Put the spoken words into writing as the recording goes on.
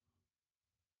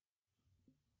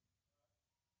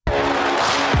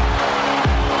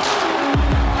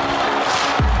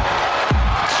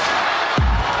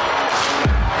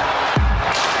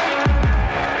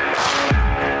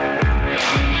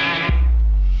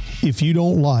If you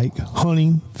don't like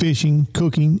hunting, fishing,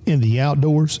 cooking, and the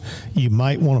outdoors, you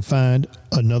might want to find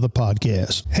another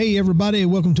podcast. Hey, everybody,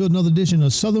 and welcome to another edition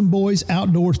of Southern Boys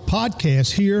Outdoors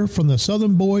Podcast here from the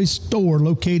Southern Boys store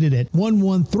located at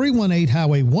 11318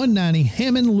 Highway 190,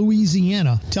 Hammond,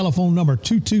 Louisiana. Telephone number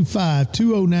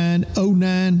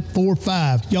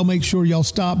 225-209-0945. Y'all make sure y'all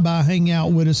stop by, hang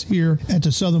out with us here at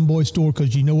the Southern Boys store,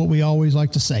 because you know what we always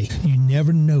like to say. You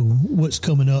never know what's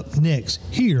coming up next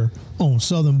here on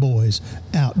Southern Boys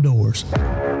Outdoors.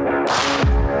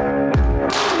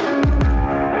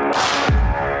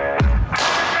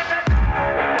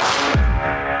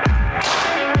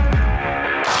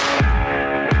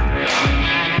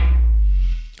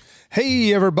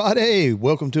 Hey everybody,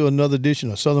 welcome to another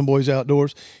edition of Southern Boys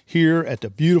Outdoors here at the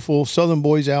beautiful Southern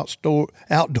Boys Outdoor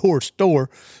Store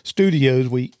Studios.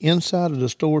 We inside of the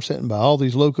store sitting by all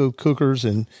these local cookers,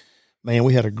 and man,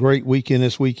 we had a great weekend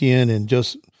this weekend, and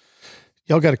just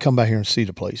y'all got to come by here and see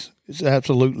the place. It's an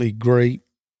absolutely great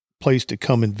place to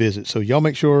come and visit. So y'all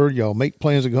make sure y'all make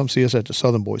plans to come see us at the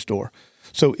Southern Boys store.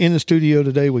 So in the studio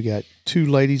today, we got two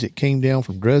ladies that came down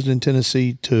from Dresden,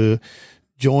 Tennessee to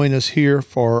join us here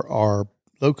for our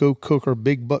Loco Cooker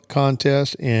Big Buck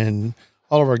contest and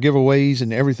all of our giveaways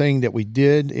and everything that we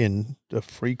did, in the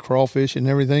free crawfish and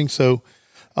everything. So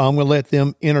I'm going to let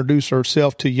them introduce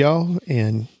herself to y'all.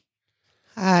 And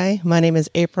hi, my name is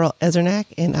April Ezernak,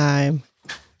 and I'm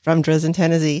from Dresden,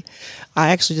 Tennessee. I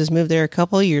actually just moved there a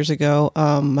couple of years ago.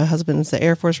 My husband's the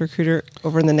Air Force recruiter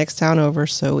over in the next town over,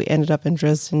 so we ended up in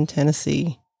Dresden,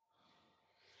 Tennessee.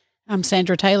 I'm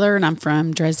Sandra Taylor, and I'm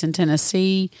from Dresden,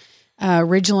 Tennessee,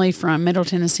 originally from Middle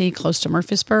Tennessee, close to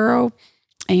Murfreesboro,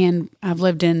 and I've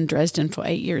lived in Dresden for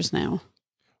 8 years now.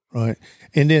 Right.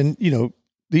 And then, you know,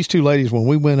 these two ladies, when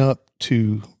we went up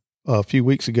to a few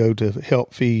weeks ago to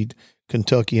help feed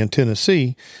Kentucky and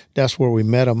Tennessee, that's where we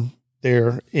met them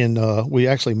there we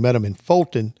actually met them in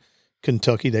Fulton,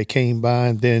 Kentucky. They came by,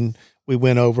 and then we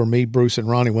went over, me, Bruce, and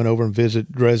Ronnie went over and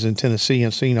visited Dresden, Tennessee,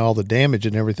 and seen all the damage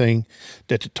and everything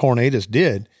that the tornadoes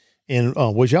did. And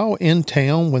was y'all in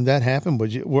town when that happened?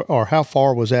 Or how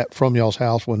far was that from y'all's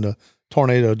house when the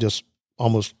tornado just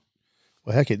almost,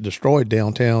 well, heck, it destroyed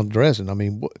downtown Dresden? I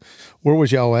mean, where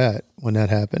was y'all at when that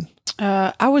happened?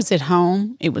 I was at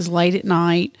home. It was late at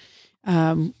night.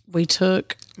 We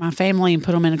took my family and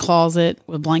put them in a closet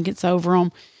with blankets over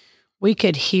them. We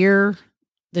could hear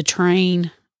the train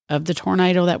of the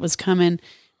tornado that was coming.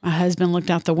 My husband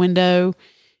looked out the window,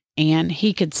 and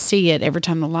he could see it every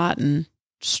time the lightning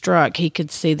struck. He could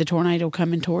see the tornado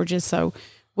coming towards us. So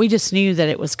we just knew that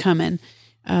it was coming.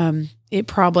 It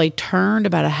probably turned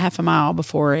about a half a mile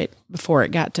before it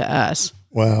got to us.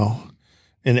 Wow.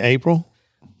 In April?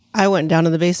 I went down to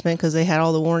the basement because they had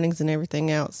all the warnings and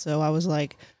everything out. So I was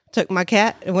like, took my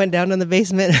cat and went down in the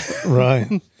basement.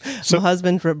 Right. So my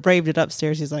husband braved it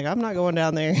upstairs. He's like, I'm not going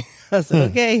down there. I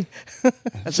said, okay.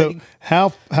 So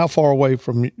how far away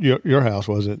from your house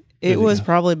was it? It was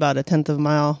probably about a 1/10 of a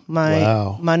mile.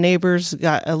 My neighbors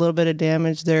got a little bit of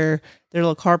damage. Their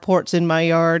little carports in my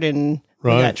yard, and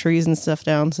we got trees and stuff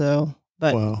down. So,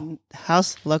 but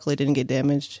house luckily didn't get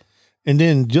damaged. And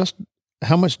then just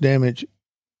how much damage,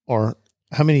 or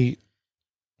how many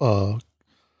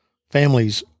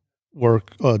families were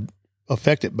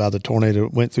affected by the tornado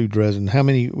that went through Dresden? How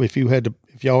many, if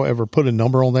y'all ever put a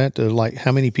number on that, to like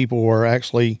how many people were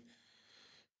actually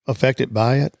affected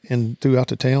by it and throughout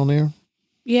the town there?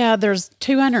 Yeah, there's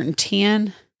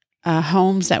 210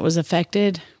 homes that was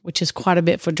affected, which is quite a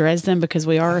bit for Dresden because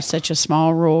we are such a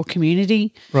small rural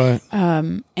community. Right.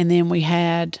 And then we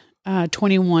had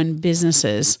 21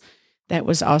 businesses that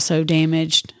was also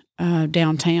damaged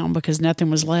downtown because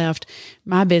nothing was left.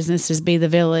 My business is Be the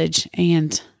Village,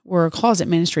 and we're a closet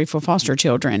ministry for foster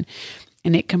children,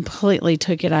 and it completely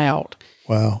took it out.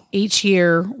 Wow. Each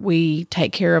year we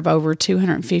take care of over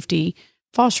 250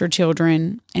 foster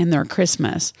children and their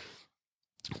Christmas.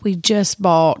 We just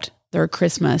bought their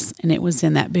Christmas, and it was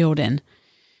in that building,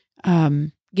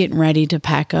 getting ready to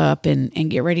pack up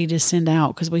and get ready to send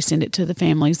out, because we send it to the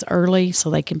families early so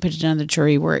they can put it under the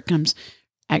tree where it comes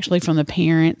actually from the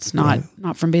parents, not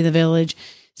from Be the Village.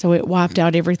 So it wiped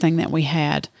out everything that we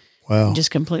had. Wow. And just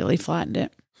completely flattened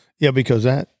it. Yeah, because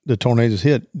the tornadoes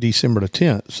hit December the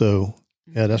 10th. So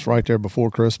yeah, that's right there before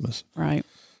Christmas. Right.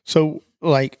 So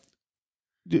like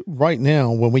right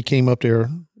now, when we came up there,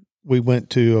 we went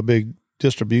to a big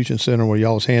distribution center where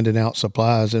y'all was handing out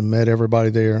supplies and met everybody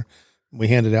there. We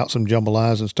handed out some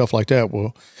jambalayas and stuff like that.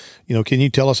 Well, can you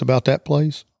tell us about that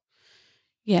place?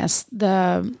 Yes.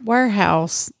 The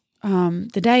warehouse, the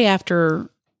day after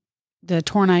the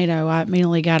tornado, I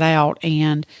immediately got out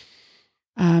and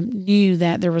knew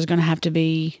that there was going to have to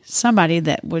be somebody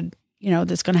that would,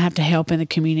 that's going to have to help in the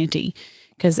community.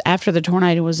 Because after the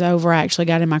tornado was over, I actually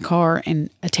got in my car and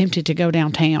attempted to go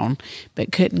downtown,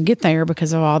 but couldn't get there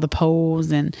because of all the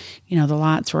poles and, the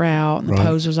lights were out and the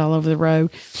poles was all over the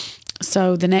road.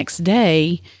 So the next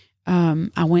day,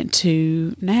 I went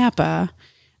to Napa.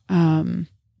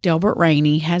 Delbert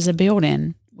Rainey has a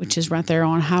building, which is right there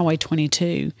on Highway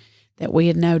 22, that we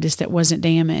had noticed that wasn't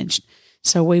damaged.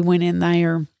 So we went in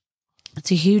there.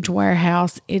 It's a huge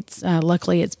warehouse. It's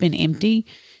luckily it's been empty.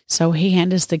 So he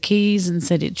handed us the keys and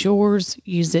said, "It's yours.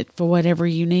 Use it for whatever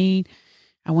you need."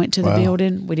 I went to the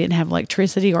building. We didn't have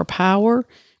electricity or power,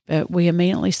 but we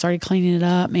immediately started cleaning it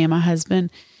up, me and my husband.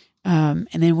 And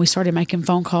then we started making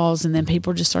phone calls, and then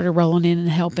people just started rolling in and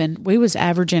helping. We was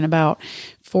averaging about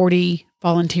 40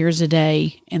 volunteers a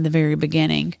day in the very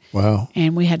beginning. Wow.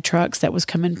 And we had trucks that was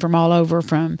coming from all over,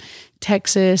 from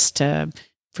Texas to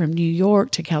from New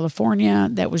York to California,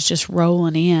 that was just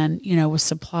rolling in, with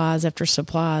supplies after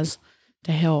supplies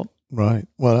to help. Right.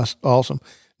 Well, that's awesome.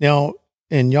 Now,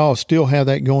 and y'all still have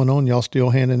that going on? Y'all still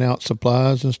handing out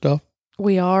supplies and stuff?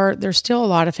 We are. There's still a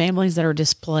lot of families that are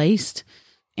displaced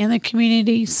in the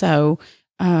community. So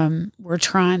we're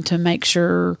trying to make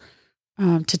sure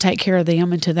to take care of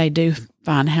them until they do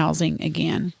find housing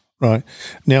again. Right.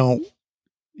 Now,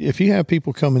 if you have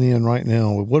people coming in right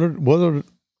now, what are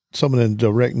some of the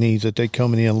direct needs that they're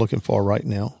coming in looking for right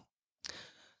now?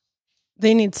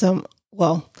 They need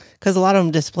because a lot of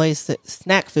them displaced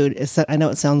snack food. I know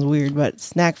it sounds weird, but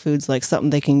snack food's like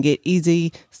something they can get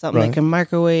easy, something they can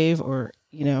microwave or,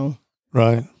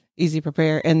 right, easy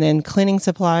prepare. And then cleaning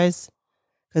supplies,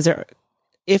 because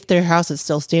if their house is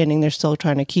still standing, they're still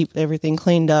trying to keep everything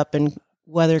cleaned up, and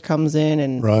weather comes in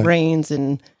and rains,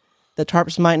 and the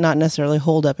tarps might not necessarily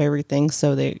hold up everything.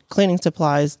 So they cleaning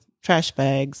supplies, trash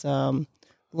bags,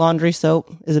 laundry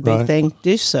soap is a big thing,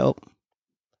 dish soap,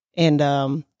 and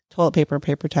toilet paper,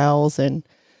 paper towels, and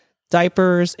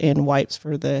diapers and wipes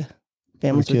for the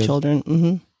families with children.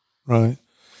 Mm-hmm. Right.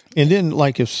 And then,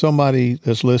 like, if somebody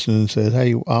that's listening says,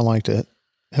 "Hey, I'd like to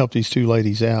help these two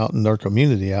ladies out and their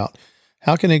community out,"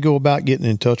 how can they go about getting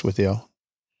in touch with you?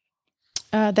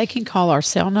 They can call our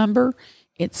cell number.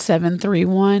 It's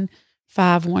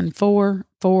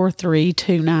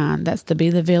 731-514-4329. That's the Be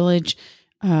the Village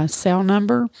cell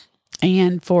number.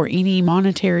 And for any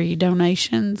monetary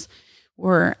donations,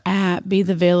 we're at Be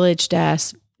the Village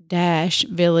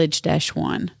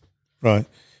Village-1. Right.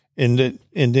 And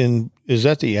then is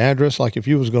that the address? Like, if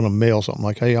you was going to mail something,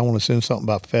 like, "Hey, I want to send something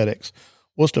by FedEx,"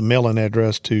 what's the mailing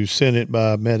address to send it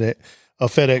by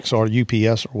FedEx or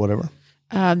UPS or whatever?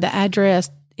 The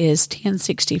address is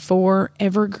 1064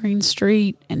 Evergreen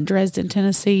Street in Dresden,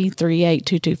 Tennessee,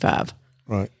 38225.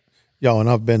 Right. Y'all, and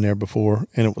I've been there before,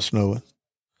 and it was snowing.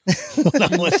 When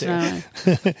I went there.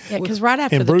 Yeah, because right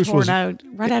after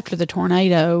the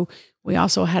tornado, we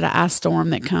also had an ice storm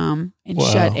that come and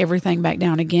shut everything back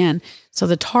down again. So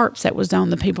the tarps that was on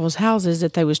the people's houses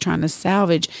that they was trying to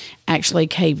salvage actually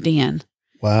caved in.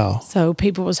 Wow. So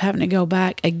people was having to go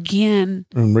back again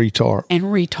and retarp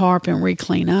and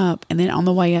re-clean up. And then on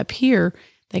the way up here,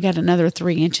 they got another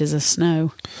 3 inches of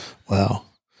snow. Wow.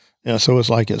 Yeah. So it's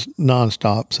like it's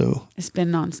nonstop. So it's been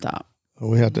nonstop.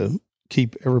 We have to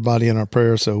keep everybody in our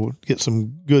prayers. So we'll get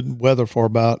some good weather for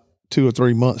about 2 or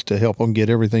 3 months to help them get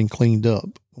everything cleaned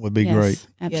up. Would be great.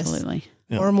 Absolutely. Yes.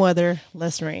 Yeah. Warm weather,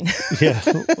 less rain. Yeah,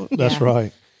 that's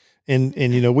right. And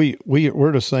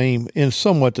we're the same, in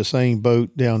somewhat the same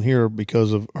boat down here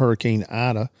because of Hurricane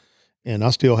Ida, and I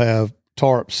still have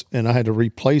tarps, and I had to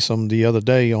replace them the other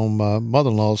day on my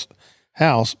mother-in-law's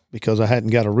house because I hadn't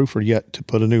got a roofer yet to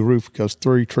put a new roof because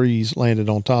 3 trees landed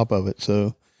on top of it.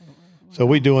 So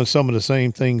we're doing some of the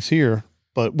same things here,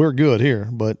 but we're good here.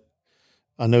 But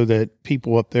I know that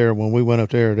people up there, when we went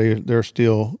up there, there's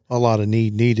still a lot of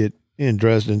needed in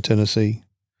Dresden, Tennessee.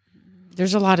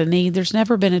 There's a lot of need. There's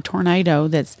never been a tornado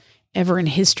that's ever in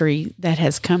history that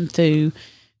has come through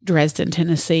Dresden,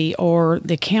 Tennessee, or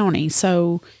the county.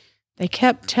 So they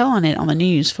kept telling it on the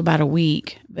news for about a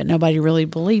week, but nobody really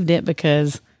believed it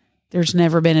because there's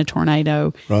never been a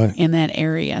tornado in that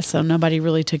area. So nobody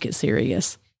really took it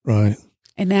serious. Right.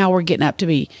 And now we're getting up to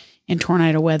be in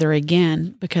tornado weather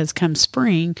again because come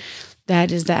spring, that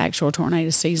is the actual tornado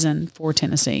season for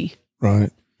Tennessee.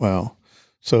 Right. Wow.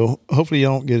 So hopefully you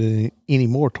don't get any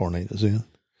more tornadoes in.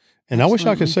 And Absolutely. I wish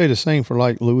I could say the same for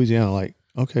like Louisiana. Like,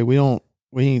 okay, we don't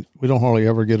hardly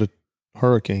ever get a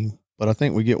hurricane, but I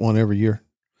think we get one every year.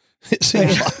 It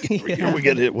seems like every year we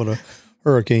get hit with a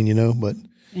hurricane, but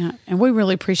Yeah, and we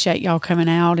really appreciate y'all coming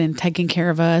out and taking care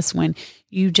of us when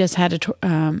you just had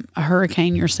a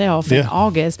hurricane yourself in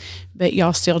August, but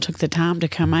y'all still took the time to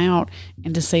come out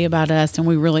and to see about us, and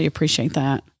we really appreciate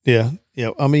that. Yeah.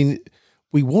 Yeah. I mean,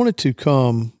 we wanted to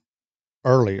come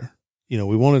earlier.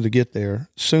 We wanted to get there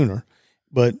sooner,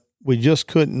 but we just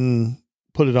couldn't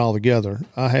put it all together.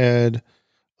 I had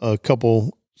a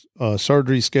couple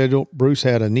surgeries scheduled. Bruce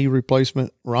had a knee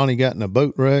replacement. Ronnie got in a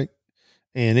boat wreck,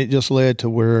 and it just led to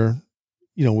where,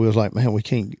 we was like, man,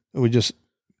 we just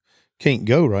can't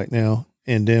go right now.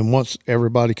 And then once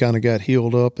everybody kind of got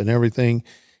healed up and everything,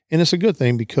 and it's a good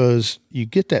thing because you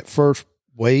get that first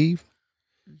wave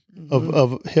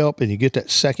of help and you get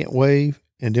that second wave.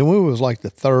 And then it was like the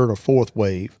third or fourth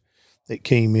wave that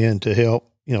came in to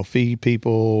help, feed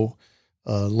people,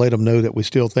 let them know that we're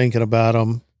still thinking about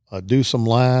them, do some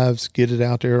lives, get it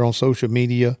out there on social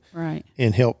media, right,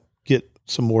 and help get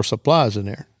some more supplies in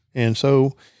there. And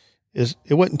so it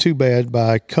wasn't too bad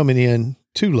by coming in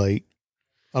too late.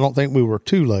 I don't think we were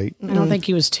too late. I don't think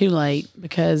he was too late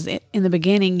because in the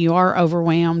beginning you are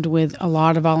overwhelmed with a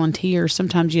lot of volunteers.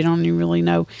 Sometimes you don't even really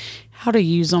know how to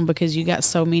use them because you got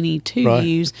so many to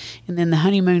use. And then the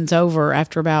honeymoon's over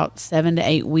after about 7 to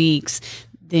 8 weeks.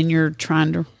 Then you're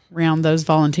trying to round those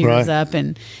volunteers up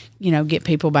and, get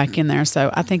people back in there.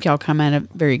 So I think y'all come at a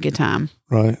very good time.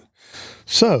 Right.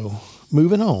 So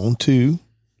moving on to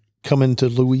coming to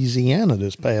Louisiana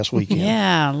this past weekend.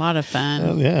 Yeah, a lot of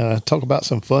fun. Talk about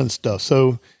some fun stuff.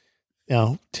 So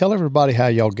now tell everybody how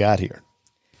y'all got here.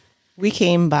 We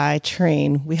came by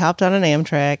train. We hopped on an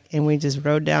Amtrak and we just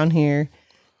rode down here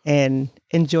and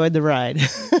enjoyed the ride.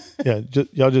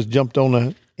 Y'all just jumped on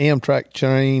the Amtrak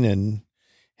train and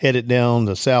headed down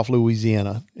to South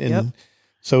Louisiana. And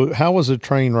so how was the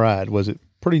train ride? Was it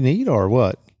pretty neat or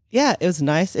what? Yeah, it was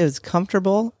nice. It was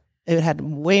comfortable. It had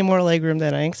way more legroom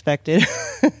than I expected.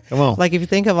 Come on. Like if you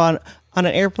think of on an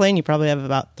airplane, you probably have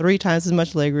about 3 times as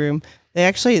much legroom.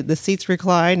 The seats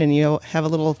recline and you have a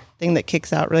little thing that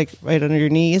kicks out right under your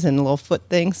knees and a little foot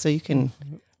thing so you can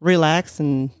relax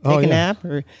and take a nap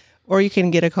or you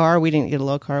can get a car. We didn't get a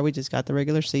little car. We just got the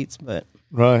regular seats, but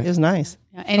it was nice.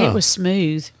 And it was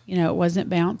smooth. It wasn't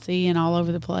bouncy and all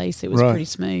over the place. It was pretty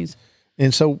smooth.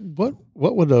 And so what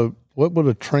would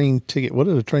a train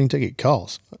ticket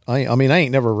cost? I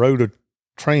ain't never rode a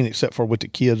train except for with the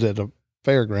kids at a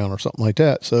fairground or something like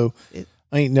that. So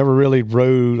I ain't never really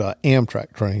rode an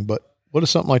Amtrak train, but what does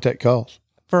something like that cost?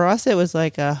 For us, it was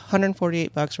like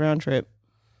 $148 round trip.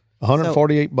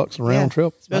 $148 a round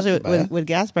trip? Especially with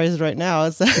gas prices right now.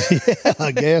 It's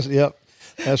gas, yep.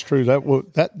 That's true. That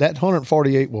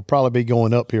 148 will probably be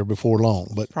going up here before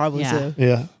long, but probably so.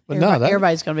 Yeah. But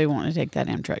everybody's going to be wanting to take that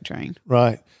Amtrak train.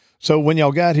 Right. So when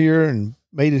y'all got here and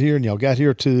made it here and y'all got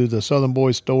here to the Southern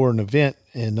Boys store and event,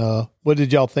 and what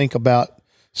did y'all think about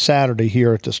Saturday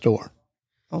here at the store?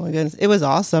 Oh my goodness. It was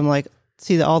awesome. Like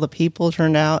see all the people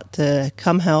turned out to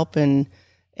come help and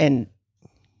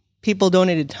people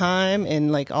donated time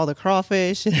and like all the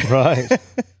crawfish. Right.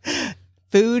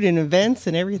 Food and events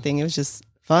and everything. It was just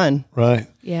fun. Right.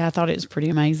 Yeah, I thought it was pretty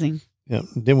amazing. Yeah.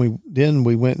 Then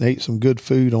we went and ate some good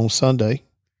food on Sunday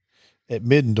at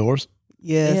Middendorf's.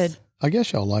 Yes. I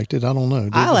guess y'all liked it. I don't know.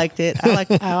 I liked it. I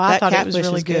liked I thought it was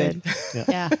really good.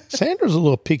 Yeah. Sandra's a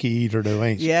little picky eater though,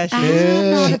 ain't she? Yeah, she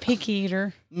I'm not a picky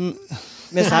eater.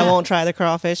 Miss, I won't try the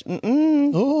crawfish. Oh,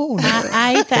 no.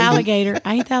 I ate the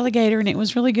alligator. And it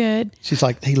was really good. She's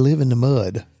like, they live in the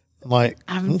mud. I'm like,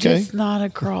 I'm just not a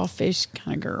crawfish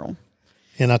kind of girl.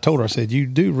 And I told her, I said, you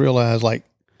do realize like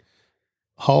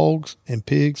hogs and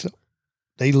pigs,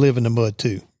 they live in the mud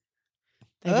too.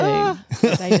 They do.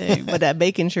 They do. But that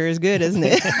bacon sure is good, isn't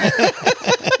it?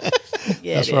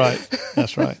 Yeah, That's right.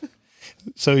 That's right.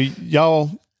 So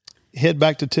y'all head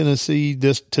back to Tennessee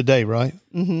today, right?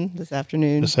 Mm-hmm. This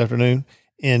afternoon.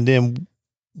 And then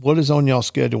what is on y'all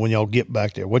schedule when y'all get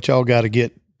back there? What y'all got to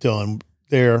get done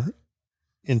there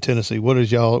in Tennessee? What do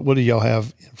y'all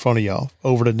have in front of y'all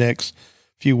over the next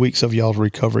few weeks of y'all's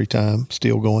recovery time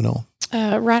still going on?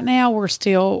 Right now,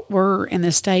 we're in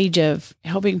the stage of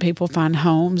helping people find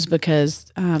homes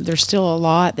because there's still a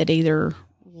lot that either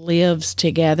lives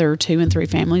together, 2 and 3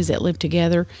 families that live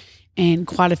together, and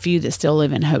quite a few that still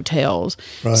live in hotels.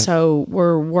 Right. So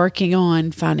we're working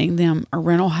on finding them a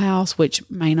rental house, which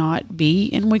may not be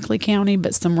in Weakley County,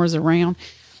 but somewhere's around.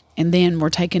 And then we're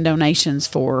taking donations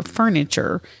for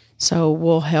furniture. So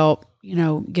we'll help,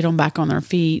 get them back on their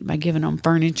feet by giving them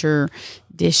furniture,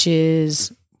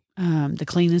 dishes, the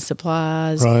cleaning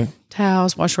supplies, right,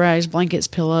 towels, wash rags, blankets,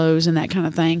 pillows, and that kind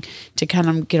of thing to kind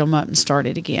of get them up and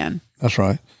started again. That's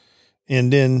right.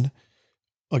 And then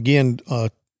again,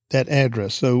 that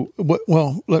address. So,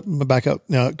 well, let me back up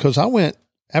now, because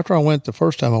after I went the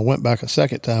first time, I went back a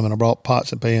second time and I brought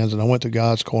pots and pans, and I went to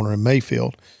God's Corner in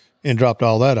Mayfield and dropped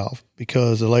all that off,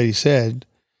 because the lady said,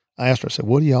 I asked her, I said,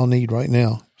 what do y'all need right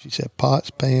now? She said, pots,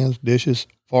 pans, dishes,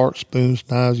 forks, spoons,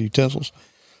 knives, utensils.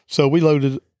 So we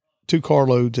loaded 2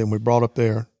 carloads and we brought up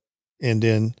there, and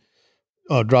then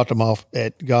dropped them off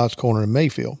at God's Corner in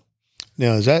Mayfield.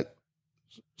 Now, is that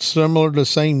similar to the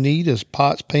same need as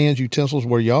pots, pans, utensils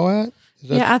where y'all at?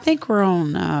 Yeah, I think we're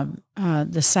on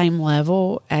the same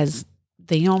level as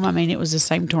them. I mean, it was the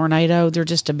same tornado. They're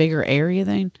just a bigger area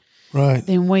than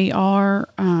we are.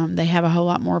 They have a whole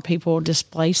lot more people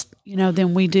displaced,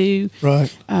 than we do.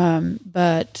 Right.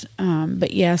 But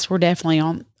yes, we're definitely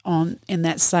on in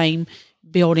that same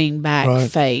building back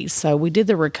phase. So we did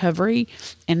the recovery,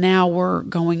 and now we're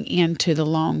going into the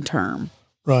long term.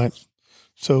 Right.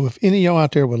 So if any of y'all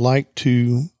out there would like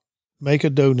to make a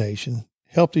donation,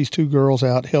 help these 2 girls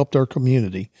out, help their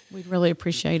community, we'd really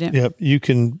appreciate it. Yep. You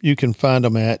can find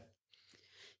them at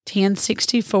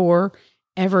 1064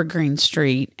 Evergreen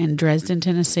Street in Dresden,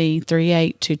 Tennessee,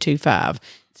 38225.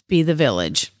 It's Be the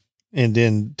Village. And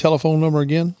then telephone number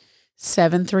again?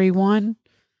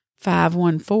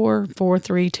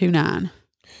 731-514-4329.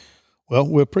 Well,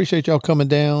 we appreciate y'all coming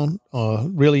down.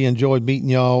 Really enjoyed meeting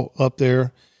y'all up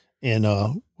there. And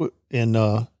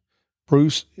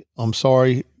Bruce, I'm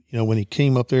sorry, when he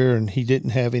came up there and he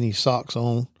didn't have any socks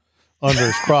on under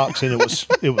his Crocs, and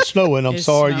it was snowing. I'm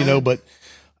sorry, snowing. But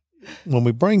when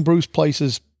we bring Bruce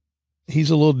places,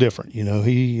 he's a little different.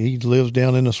 He lives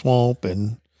down in the swamp,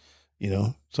 and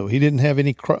so he didn't have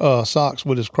any socks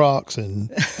with his Crocs.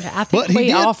 And I think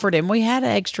we offered him. We had an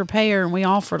extra pair, and we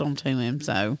offered them to him.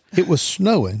 So it was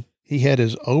snowing. He had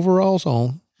his overalls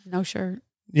on, no shirt.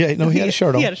 Yeah, no, he had a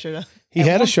shirt on. He had a shirt on. He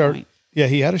had a shirt. Yeah,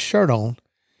 he had a shirt on,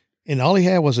 and all he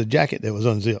had was a jacket that was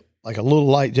unzipped, like a little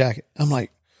light jacket. I'm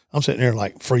sitting there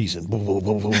like freezing.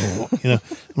 I'm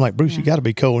like, Bruce, you got to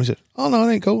be cold. And he said, oh, no,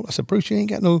 it ain't cold. I said, Bruce, you ain't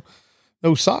got no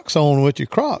socks on with your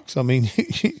Crocs. I mean,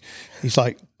 he's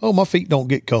like, oh, my feet don't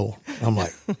get cold. I'm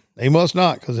like, they must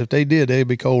not, because if they did, they'd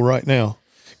be cold right now,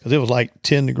 because it was like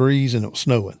 10 degrees and it was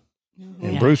snowing. Mm-hmm.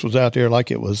 And Bruce was out there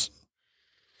like it was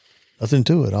nothing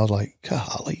to it. I was like,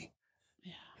 golly.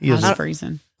 Yeah, I was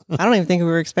freezing. I don't even think we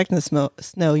were expecting the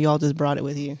snow. You all just brought it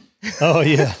with you. Oh,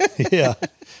 yeah. Yeah.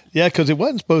 Yeah, because it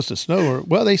wasn't supposed to snow.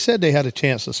 Well, they said they had a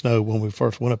chance to snow when we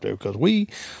first went up there, because we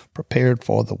prepared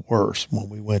for the worst when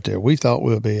we went there. We thought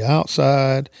we would be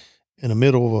outside in the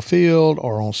middle of a field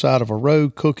or on the side of a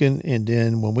road cooking. And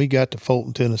then when we got to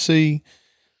Fulton, Tennessee,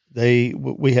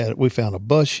 we found a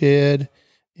bus shed,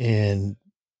 and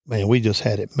man, we just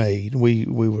had it made. We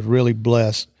were really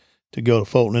blessed to go to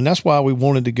Fulton. And that's why we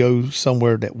wanted to go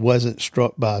somewhere that wasn't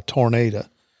struck by a tornado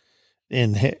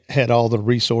and had all the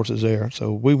resources there.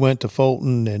 So we went to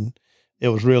Fulton, and it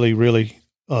was really, really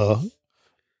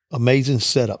amazing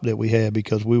setup that we had,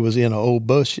 because we was in an old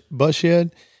bus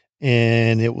shed,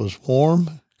 and it was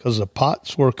warm because the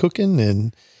pots were cooking,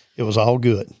 and it was all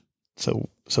good. So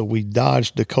we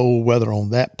dodged the cold weather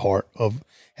on that part of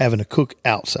having to cook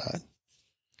outside.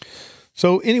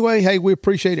 So anyway, hey, we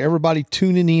appreciate everybody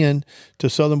tuning in to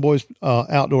Southern Boys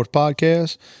Outdoors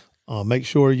Podcast. Make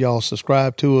sure y'all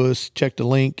subscribe to us, check the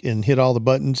link, and hit all the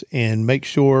buttons. And make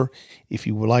sure, if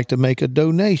you would like to make a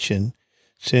donation,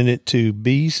 send it to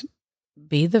Be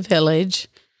the Village,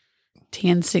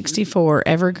 1064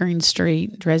 Evergreen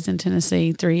Street, Dresden,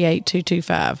 Tennessee,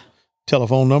 38225.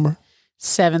 Telephone number?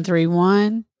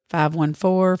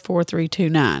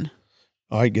 731-514-4329.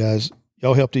 All right, guys.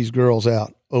 Y'all help these girls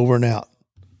out. Over and out.